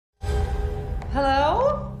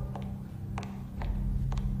Hello?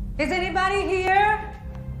 Is anybody here?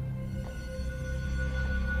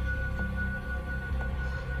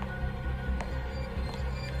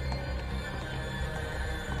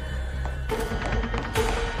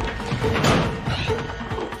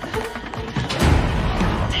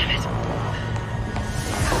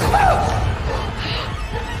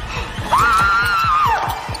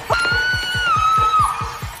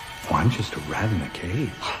 I'm just a rat in a cage.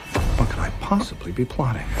 What could I possibly be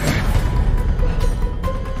plotting?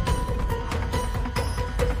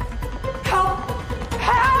 Help!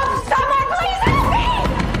 Help! Someone please help me!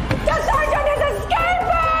 The sergeant is escaping!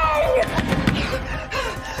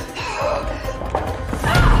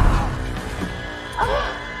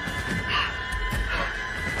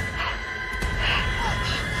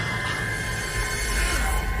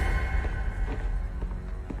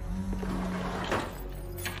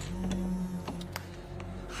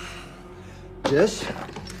 Jess,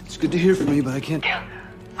 it's good to hear from you, but I can't...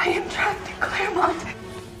 I am trapped in Claremont.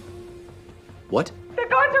 What? The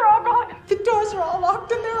guards are all gone. The doors are all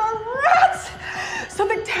locked and there are rats.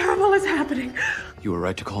 Something terrible is happening. You were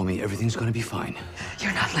right to call me. Everything's gonna be fine.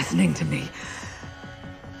 You're not listening to me.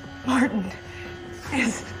 Martin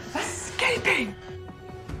is escaping.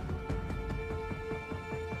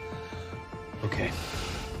 Okay.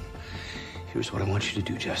 Here's what I want you to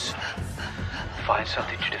do, Jess. Find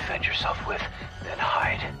something to defend yourself with, then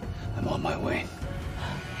hide. I'm on my way.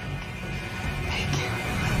 Thank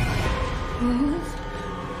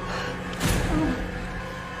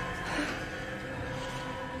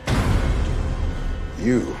you.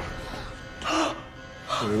 You?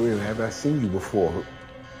 Where have I seen you before?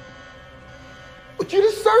 But you're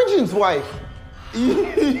the surgeon's wife.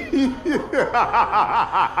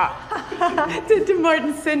 Did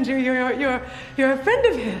Martin send you? You're a friend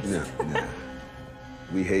of his. No.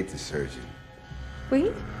 We hate the surgeon.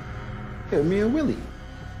 We? Yeah, me and Willie.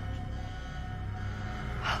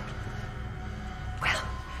 Well,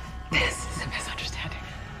 this is a misunderstanding.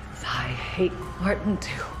 I hate Martin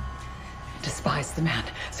too. Despise the man.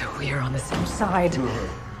 So we are on the same side.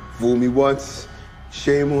 Fool me once,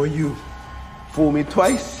 shame on you. Fool me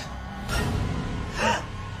twice,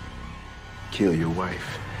 kill your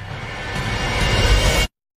wife.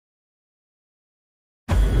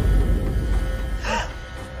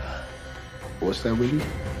 What's that, Willie?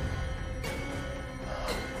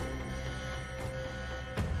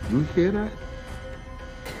 You hear that?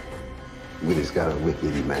 Willie's got a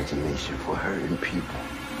wicked imagination for hurting people.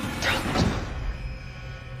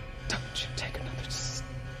 Don't you take another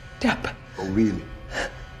step. Oh, really?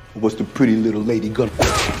 What's the pretty little lady gonna...